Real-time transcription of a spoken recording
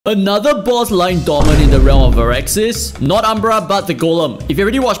Another boss lying dormant in the realm of Varexis. Not Umbra, but the Golem. If you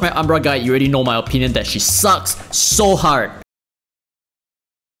already watched my Umbra guide, you already know my opinion that she sucks so hard.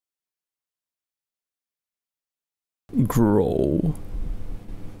 Grow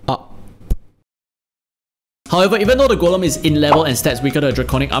up. However, even though the Golem is in level and stats weaker to the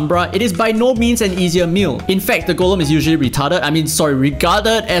Draconic Umbra, it is by no means an easier meal. In fact, the Golem is usually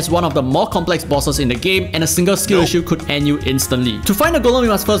regarded as one of the more complex bosses in the game, and a single skill issue could end you instantly. To find the Golem, you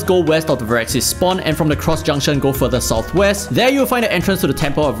must first go west of the Varexis spawn, and from the cross junction go further southwest. There you will find the entrance to the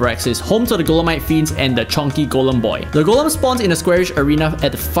Temple of Varexis, home to the Golemite Fiends and the chonky Golem Boy. The Golem spawns in a squarish arena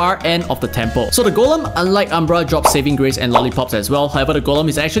at the far end of the temple. So the Golem, unlike Umbra, drops Saving Grace and Lollipops as well. However, the Golem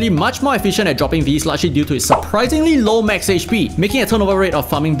is actually much more efficient at dropping these, largely due to its surprisingly low max HP, making a turnover rate of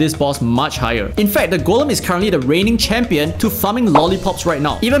farming this boss much higher. In fact, the Golem is currently the reigning champion to farming Lollipops right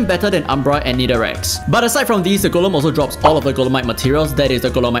now, even better than Umbra and Netherrax. But aside from these, the Golem also drops all of the Golemite materials, that is the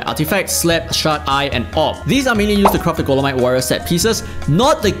Golemite artifacts, slab, shard, eye, and orb. These are mainly used to craft the Golemite warrior set pieces,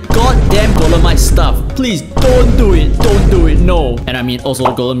 not the goddamn Golemite stuff. Please don't do it, no. And I mean, also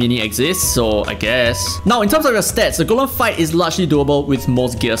the Golem mini exists, so I guess. Now, in terms of your stats, the Golem fight is largely doable with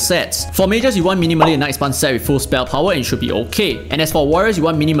most gear sets. For mages, you want minimally a Night Span set with full spell power and you should be okay. And as for warriors, you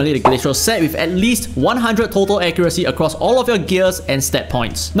want minimally the Glacial set with at least 100 total accuracy across all of your gears and stat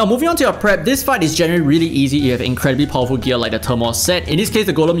points. Now, moving on to your prep, this fight is generally really easy if you have incredibly powerful gear like the Turmoil set. In this case,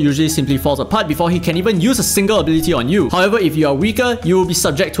 the Golem usually simply falls apart before he can even use a single ability on you. However, if you are weaker, you will be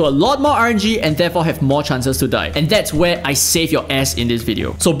subject to a lot more RNG and therefore have more chances to die. And that's where I save your ass in this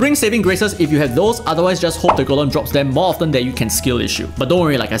video. So bring Saving Graces if you have those, otherwise just hope the Golem drops them more often than you can skill issue. But don't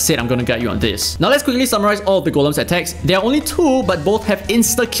worry, like I said, I'm gonna guide you on this. Now let's quickly summarize all of the Golem's attacks. There are only two, but both have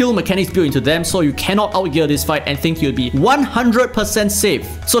insta-kill mechanics built into them, so you cannot outgear this fight and think you'll be 100% safe.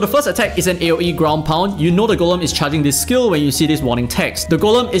 So the first attack is an AoE ground pound. You know the Golem is charging this skill when you see this warning text. The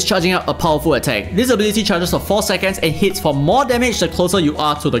Golem is charging up a powerful attack. This ability charges for 4 seconds and hits for more damage the closer you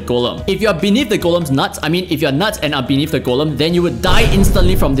are to the Golem. If you are beneath the Golem's nuts, if you're nuts and are beneath the Golem, then you would die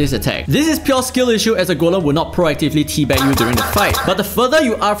instantly from this attack. This is pure skill issue as the Golem will not proactively teabag you during the fight. But the further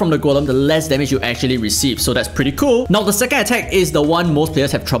you are from the Golem, the less damage you actually receive, so that's pretty cool. Now the second attack is the one most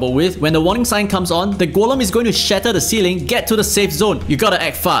players have trouble with. When the warning sign comes on, the Golem is going to shatter the ceiling, get to the safe zone. You gotta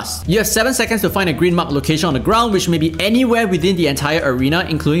act fast. You have 7 seconds to find a green mark location on the ground, which may be anywhere within the entire arena,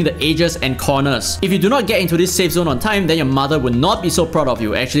 including the edges and corners. If you do not get into this safe zone on time, then your mother would not be so proud of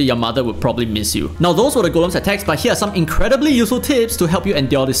you. Actually, your mother would probably miss you. Now those were the Golem's attacks, but here are some incredibly useful tips to help you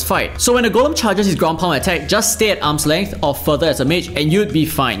endure this fight. So when the Golem charges his ground pound attack, just stay at arm's length or further as a mage and you'd be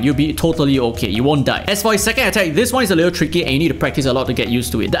fine. You'll be totally okay. You won't die. As for his second attack, this one is a little tricky and you need to practice a lot to get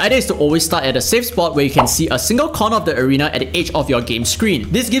used to it. The idea is to always start at a safe spot where you can see a single corner of the arena at the edge of your game screen.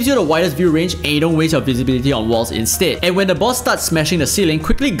 This gives you the widest view range and you don't waste your visibility on walls instead. And when the boss starts smashing the ceiling,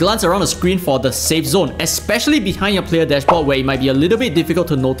 quickly glance around the screen for the safe zone, especially behind your player dashboard where it might be a little bit difficult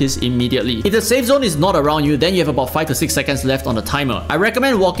to notice immediately. If the safe zone is not around you, then you have about 5 to 6 seconds left on the timer. I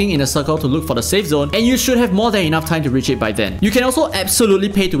recommend walking in a circle to look for the safe zone and you should have more than enough time to reach it by then. You can also absolutely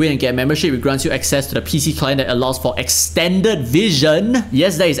pay to win and get membership, which grants you access to the PC client that allows for extended vision.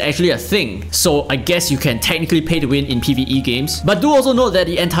 Yes, that is actually a thing. So I guess you can technically pay to win in PvE games. But do also note that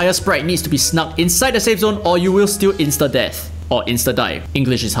the entire sprite needs to be snuck inside the safe zone or you will still insta-death. Or insta-die.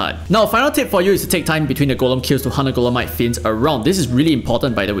 English is hard. Now, a final tip for you is to take time between the Golem kills to hunt the Golemite Fiends around. This is really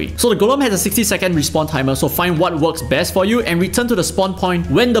important, by the way. So the Golem has a 60-second respawn timer, so find what works best for you and return to the spawn point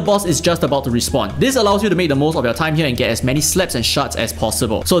when the boss is just about to respawn. This allows you to make the most of your time here and get as many slaps and shards as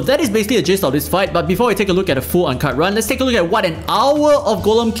possible. So that is basically the gist of this fight, but before we take a look at a full uncut run, let's take a look at what an hour of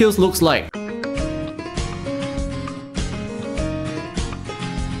Golem kills looks like.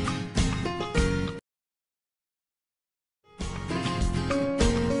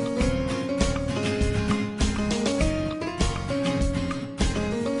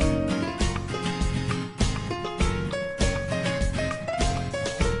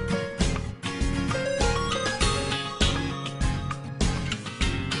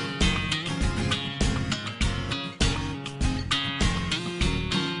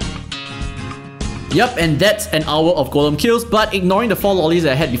 Yep, and that's an hour of Golem kills, but ignoring the 4 lollies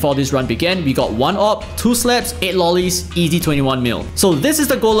that I had before this run began, we got 1 orb, 2 slaps, 8 lollies, easy 21 mil. So this is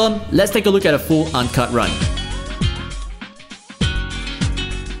the Golem. Let's take a look at a full uncut run.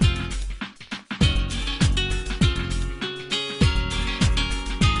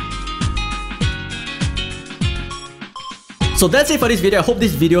 So that's it for this video. I hope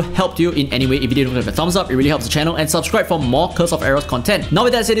this video helped you in any way. If you did, leave a thumbs up, it really helps the channel, and subscribe for more Curse of Aros content. Now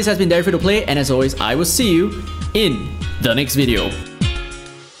with that said, this has been Derry Free to Play, and as always, I will see you in the next video.